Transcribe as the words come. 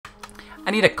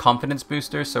I need a confidence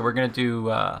booster, so we're gonna do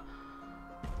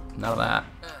none of that.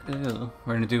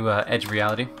 We're gonna do Edge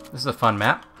Reality. This is a fun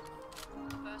map.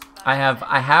 I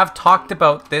have talked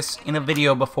about this in a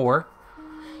video before,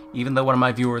 even though one of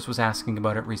my viewers was asking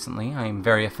about it recently. I am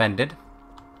very offended.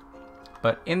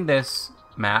 But in this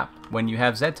map, when you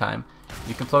have Z time,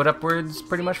 you can float upwards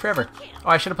pretty much forever. Oh,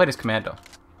 I should have played as Commando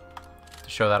to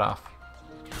show that off.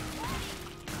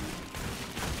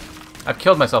 I've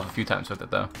killed myself a few times with it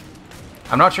though.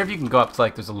 I'm not sure if you can go up to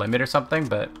like there's a limit or something,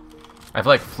 but I've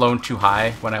like flown too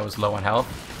high when I was low on health,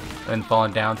 then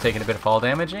fallen down, taken a bit of fall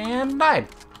damage, and died.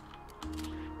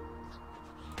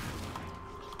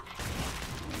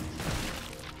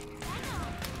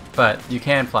 But you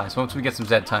can fly, so once we get some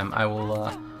Z time,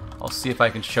 I'll see if I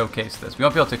can showcase this. We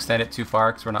won't be able to extend it too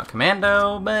far because we're not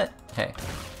Commando, but hey.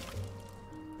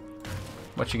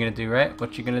 What you gonna do, right?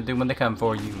 What you gonna do when they come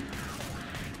for you?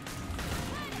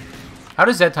 How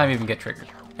does Z time even get triggered?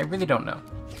 I really don't know.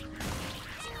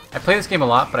 I play this game a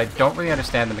lot, but I don't really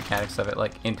understand the mechanics of it,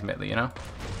 like, intimately, you know?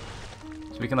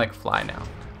 So we can, like, fly now.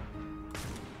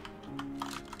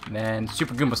 And then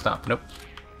Super Goomba Stomp. Nope.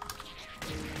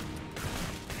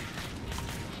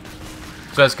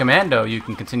 So as Commando, you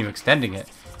can continue extending it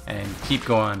and keep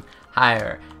going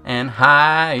higher and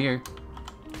higher.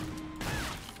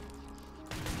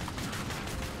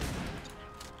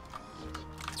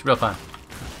 It's real fun.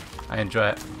 I enjoy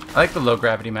it. I like the low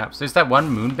gravity maps. There's that one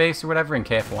moon base or whatever in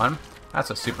KF1. That's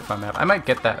a super fun map. I might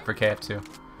get that for KF2.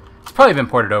 It's probably been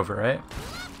ported over, right?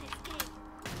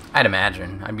 I'd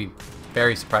imagine. I'd be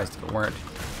very surprised if it weren't.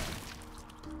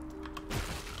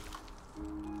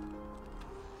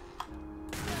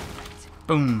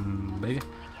 Boom, baby.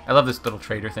 I love this little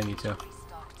trader thingy too.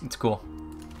 It's cool.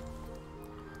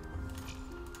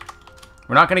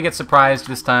 We're not going to get surprised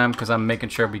this time because I'm making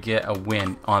sure we get a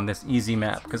win on this easy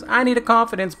map. Because I need a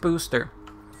confidence booster.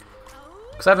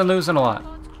 Because I've been losing a lot.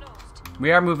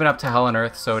 We are moving up to Hell on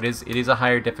Earth, so it is a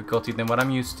higher difficulty than what I'm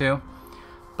used to.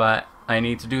 But I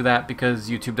need to do that because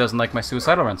YouTube doesn't like my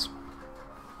suicidal runs.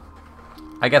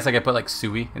 I guess I could put like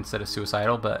Sui instead of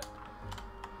suicidal, but...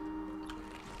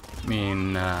 I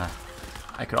mean,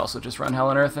 I could also just run Hell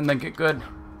on Earth and then get good.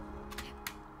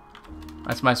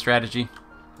 That's my strategy.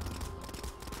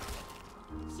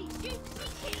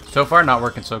 So far, not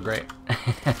working so great. I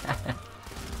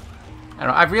don't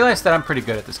know, I've realized that I'm pretty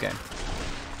good at this game.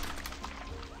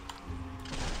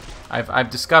 I've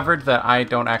discovered that I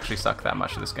don't actually suck that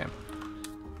much at this game.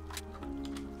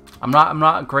 I'm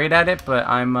not great at it, but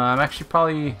I'm actually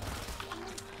probably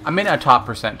I'm in a top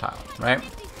percentile, right?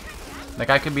 Like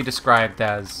I could be described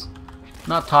as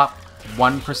not top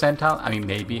 1 percentile. I mean,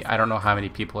 maybe. I don't know how many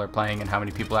people are playing and how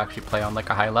many people actually play on like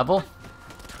a high level.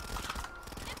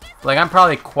 Like, I'm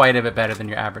probably quite a bit better than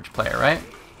your average player, right?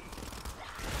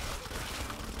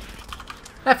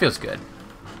 That feels good.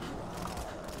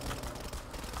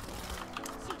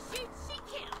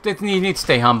 You need to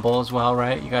stay humble as well,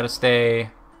 right? You gotta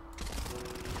stay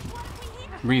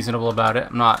reasonable about it.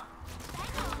 I'm not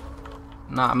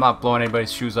blowing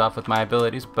anybody's shoes off with my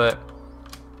abilities, but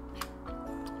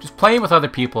just playing with other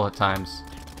people at times,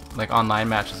 like online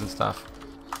matches and stuff,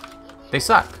 they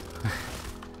suck.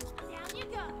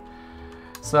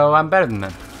 So I'm better than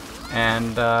them,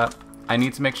 and I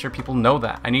need to make sure people know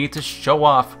that. I need to show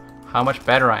off how much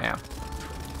better I am.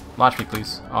 Launch me,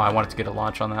 please. Oh, I wanted to get a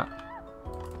launch on that.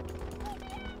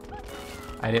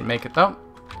 I didn't make it though.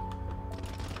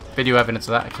 Video evidence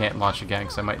of that. I can't launch again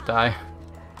because I might die.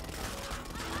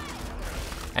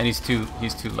 And he's too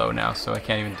low now, so I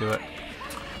can't even do it.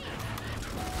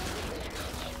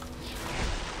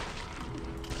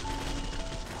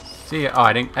 See ya. Oh,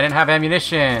 I didn't have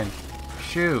ammunition.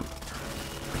 Shoot.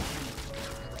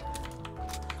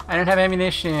 I didn't have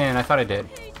ammunition. I thought I did.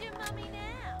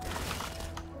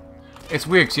 It's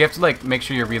weird because you have to like make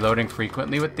sure you're reloading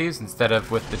frequently with these instead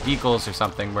of with the deagles or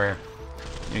something where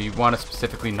you want to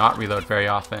specifically not reload very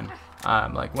often.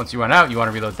 Like once you run out, you want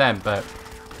to reload then, but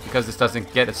because this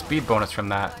doesn't get a speed bonus from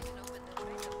that,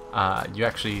 you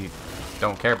actually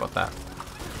don't care about that.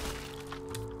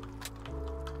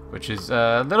 Which is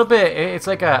a little bit, it's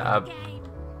like a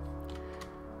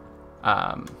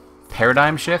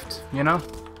paradigm shift, you know?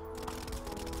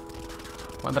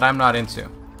 One that I'm not into.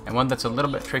 And one that's a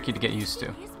little bit tricky to get used to.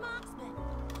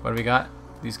 What do we got?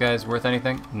 These guys worth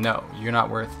anything? No, you're not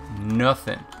worth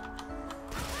nothing.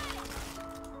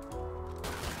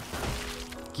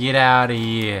 Get out of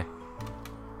here.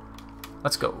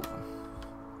 Let's go.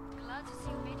 I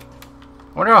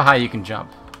wonder how high you can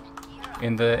jump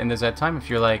in the Z time if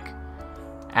you're like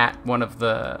at one of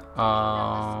the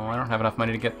I don't have enough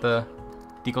money to get the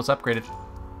deagles upgraded.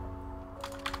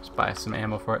 Just buy some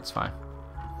ammo for it, it's fine.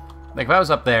 Like, if I was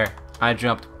up there, I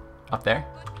jumped up there.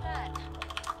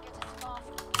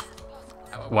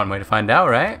 One way to find out,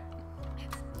 right?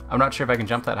 I'm not sure if I can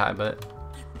jump that high, but...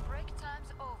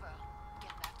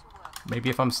 maybe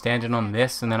if I'm standing on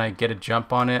this and then I get a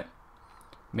jump on it.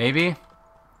 Maybe?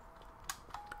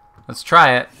 Let's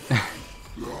try it.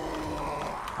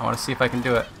 I want to see if I can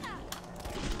do it.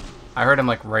 I heard him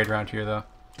like right around here though.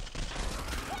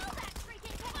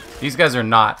 These guys are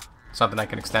not something I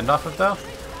can extend off of though.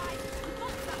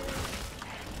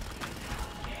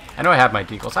 I know I have my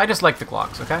deagles. I just like the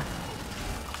Glocks, okay?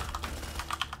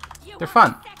 They're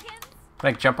fun. Can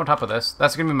I jump on top of this?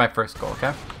 That's going to be my first goal,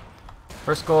 okay?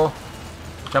 First goal,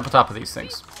 jump on top of these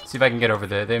things. See if I can get over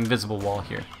the invisible wall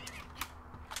here.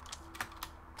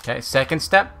 Okay, second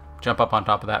step, jump up on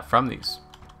top of that from these.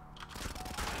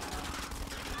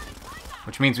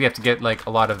 Which means we have to get like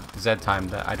a lot of Z time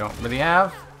that I don't really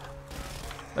have.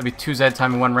 That'd be 2 Z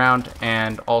time in 1 round,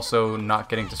 and also not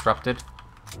getting disrupted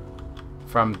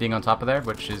from being on top of there,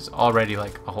 which is already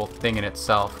like a whole thing in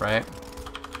itself, right?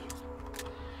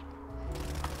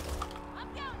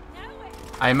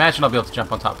 I imagine I'll be able to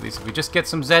jump on top of these if we just get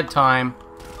some Z time.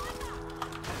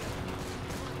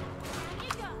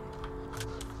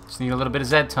 Just need a little bit of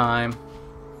Z time.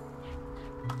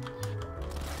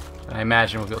 And I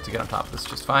imagine we'll be able to get on top of this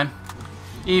just fine.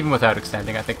 Even without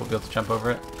extending, I think we'll be able to jump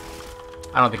over it.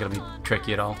 I don't think it'll be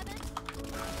tricky at all.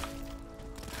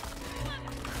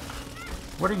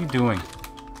 What are you doing?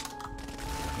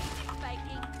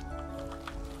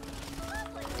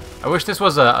 I wish this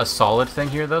was a solid thing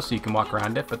here though, so you can walk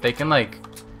around it, but they can like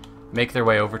make their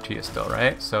way over to you still,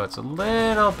 right? So it's a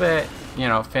little bit, you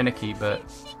know, finicky, but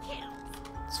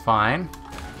it's fine.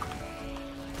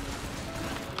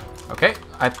 Okay,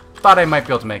 I thought I might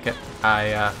be able to make it.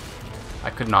 I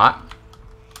could not.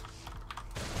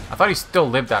 I thought he still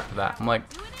lived after that. I'm like,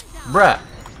 bruh,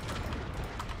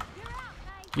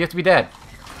 you have to be dead.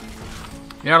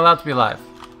 You're not allowed to be alive.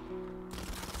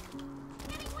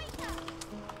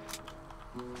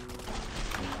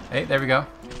 Hey, there we go.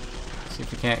 Let's see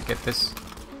if we can't get this.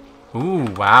 Ooh,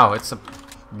 wow, it's a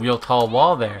real tall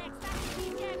wall there.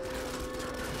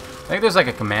 I think there's like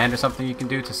a command or something you can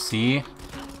do to see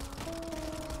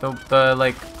the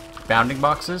like bounding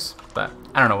boxes, but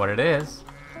I don't know what it is.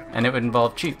 And it would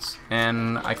involve cheats,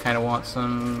 and I kind of want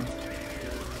some,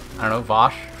 I don't know,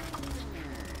 Vosh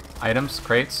items,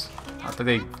 crates. Not that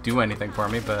they do anything for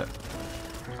me, but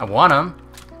I want them.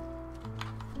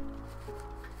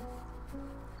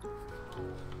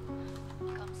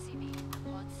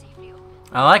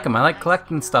 I like them. I like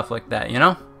collecting stuff like that, you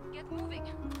know?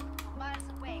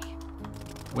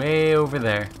 Way over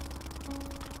there.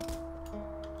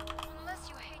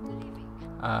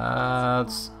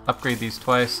 Let's upgrade these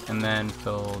twice and then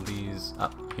fill these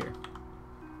up here.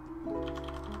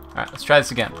 Alright, let's try this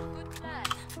again.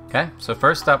 Okay, so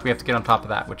first up we have to get on top of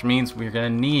that, which means we're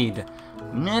going to need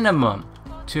minimum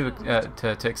to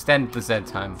extend the Z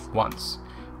time once.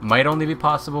 Might only be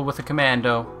possible with a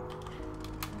commando.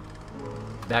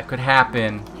 That could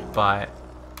happen, but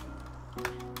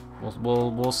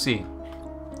we'll see.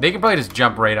 They could probably just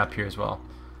jump right up here as well.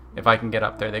 If I can get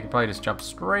up there, they could probably just jump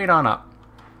straight on up.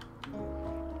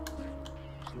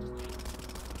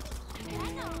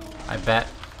 I bet.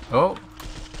 Oh,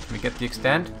 can we get the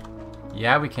extend?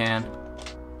 Yeah, we can.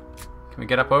 Can we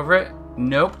get up over it?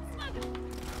 Nope.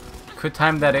 Could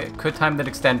time that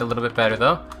extend a little bit better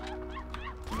though.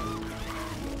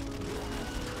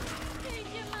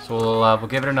 So we'll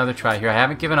give it another try here. I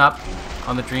haven't given up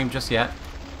on the dream just yet.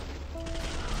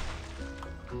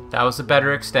 That was a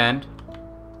better extend.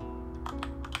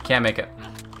 Can't make it.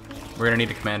 We're gonna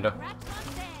need a commando.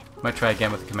 Might try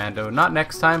again with the commando. Not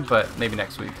next time, but maybe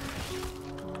next week.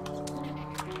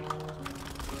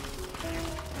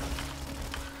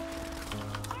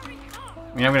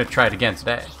 I mean, I'm gonna try it again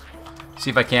today. See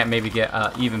if I can't maybe get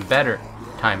even better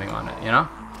timing on it, you know?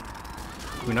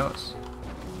 Who knows?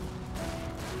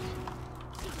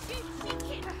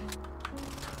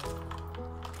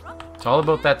 It's all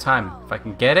about that time. If I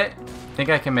can get it, I think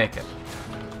I can make it.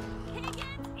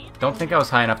 Don't think I was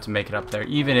high enough to make it up there,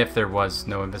 even if there was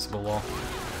no invisible wall.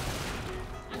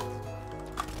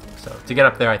 So, to get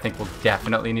up there, I think we'll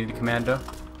definitely need a commando.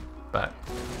 But,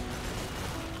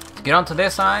 to get onto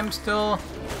this, I'm still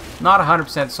not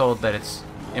 100% sold that it's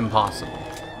impossible.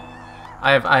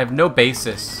 I have no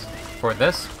basis for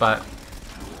this, but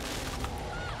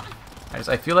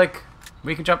I feel like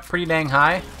we can jump pretty dang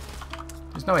high.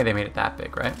 There's no way they made it that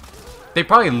big, right? They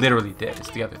probably literally did, is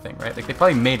the other thing, right? Like, they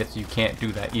probably made it so you can't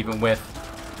do that, even with...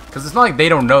 Because it's not like they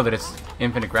don't know that it's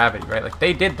infinite gravity, right? Like,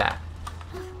 they did that.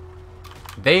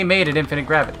 They made it infinite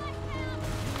gravity.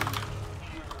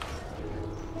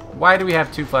 Why do we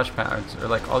have 2 flesh pounds? Or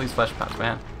like all these flesh pounds,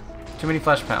 man. Too many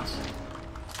flesh pounds.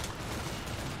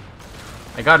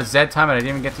 I got a Z time and I didn't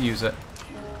even get to use it.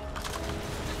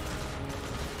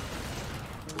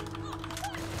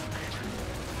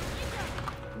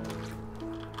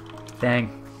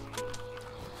 Dang.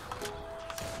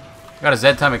 Got a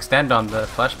Z time extend on the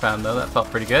flesh pound though. That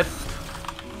felt pretty good.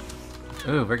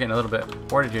 Ooh, we're getting a little bit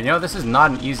boarded here. You know, this is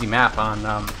not an easy map on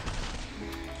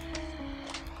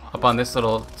up on this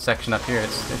little section up here.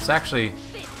 It's actually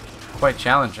quite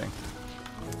challenging.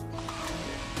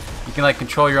 You can like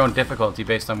control your own difficulty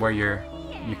based on where you're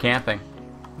camping.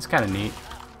 It's kind of neat.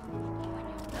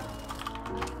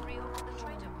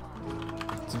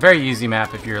 It's a very easy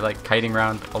map if you're like kiting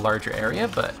around a larger area,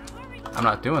 but I'm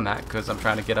not doing that because I'm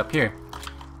trying to get up here.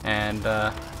 And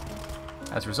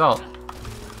as a result,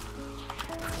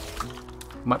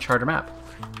 much harder map.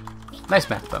 Nice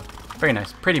map though. Very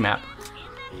nice. Pretty map.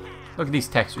 Look at these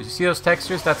textures. You see those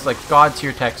textures? That's like god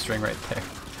tier texturing right there.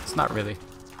 It's not really,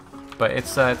 but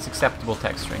it's acceptable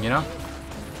texturing, you know?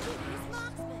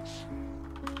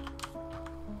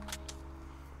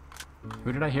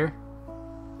 Who did I hear?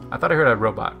 I thought I heard a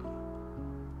robot.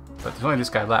 But there's only this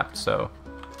guy left, so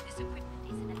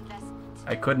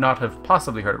I could not have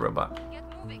possibly heard a robot.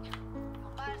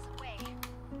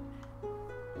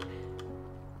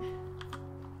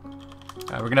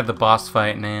 We're gonna have the boss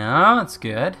fight now. That's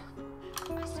good.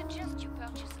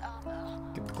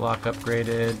 Get the Glock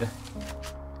upgraded.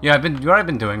 Yeah, what I've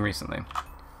been doing recently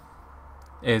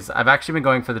is I've actually been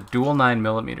going for the dual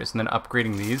 9mm and then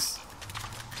upgrading these.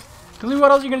 Because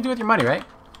what else are you gonna do with your money, right?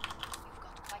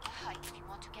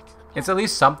 It's at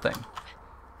least something.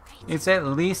 It's at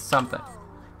least something.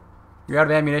 You're out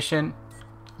of ammunition.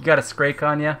 You got a Scrake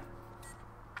on you.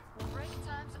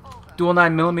 Dual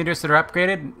 9mm that are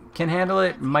upgraded can handle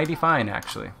it mighty fine,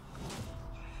 actually.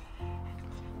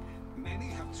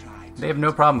 They have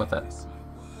no problem with it.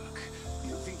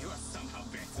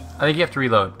 I think you have to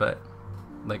reload, but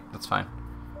like that's fine.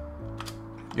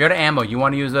 You're out of ammo. You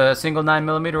want to use a single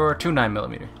 9mm or a 2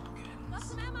 9mm?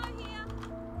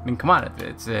 I mean, come on,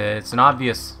 it's an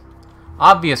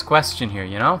obvious question here,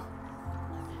 you know?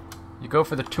 You go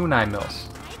for the 2 9mm.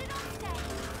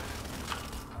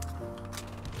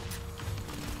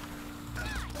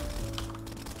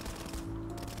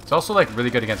 It's also like really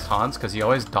good against Hans because he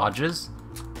always dodges.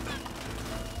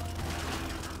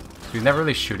 So he's never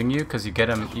really shooting you because you get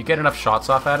enough shots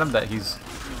off at him that he's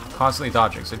constantly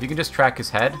dodging. So if you can just track his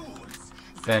head,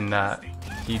 then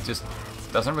he just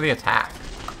doesn't really attack.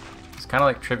 It's kind of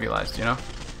like trivialized, you know?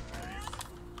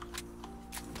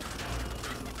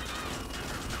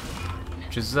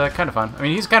 Which is kind of fun. I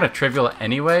mean, he's kind of trivial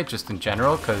anyway, just in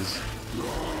general, because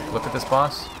look at this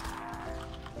boss.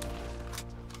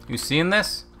 You seeing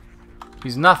this?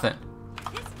 He's nothing.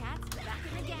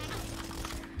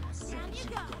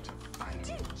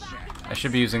 I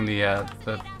should be using the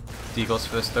deagles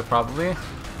for this though, probably.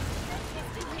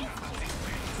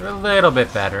 They're a little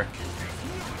bit better.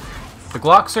 The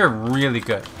Glocks are really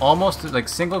good. Almost like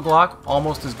single Glock,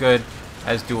 almost as good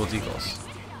as dual deagles.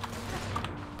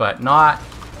 But not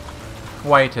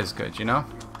quite as good, you know?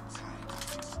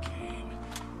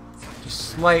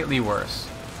 Just slightly worse.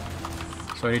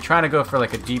 So when you're trying to go for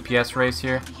like a DPS race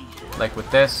here, like with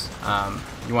this,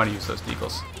 you want to use those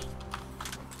deagles.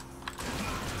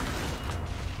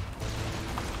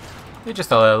 They're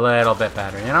just a little bit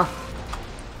better, you know?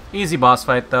 Easy boss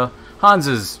fight though. Hans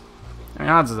is a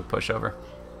pushover.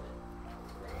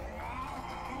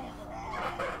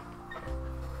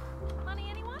 Money,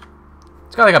 anyone?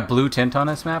 It's got like a blue tint on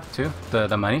this map too,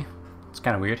 the money. It's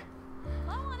kind of weird.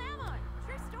 Low on ammo.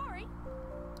 True story.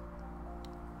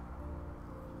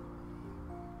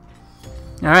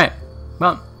 Alright,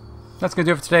 well, that's going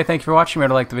to do it for today. Thank you for watching.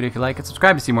 Remember to like the video if you like it.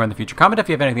 Subscribe to see more in the future. Comment if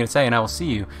you have anything to say, and I will see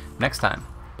you next time.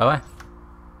 Bye-bye.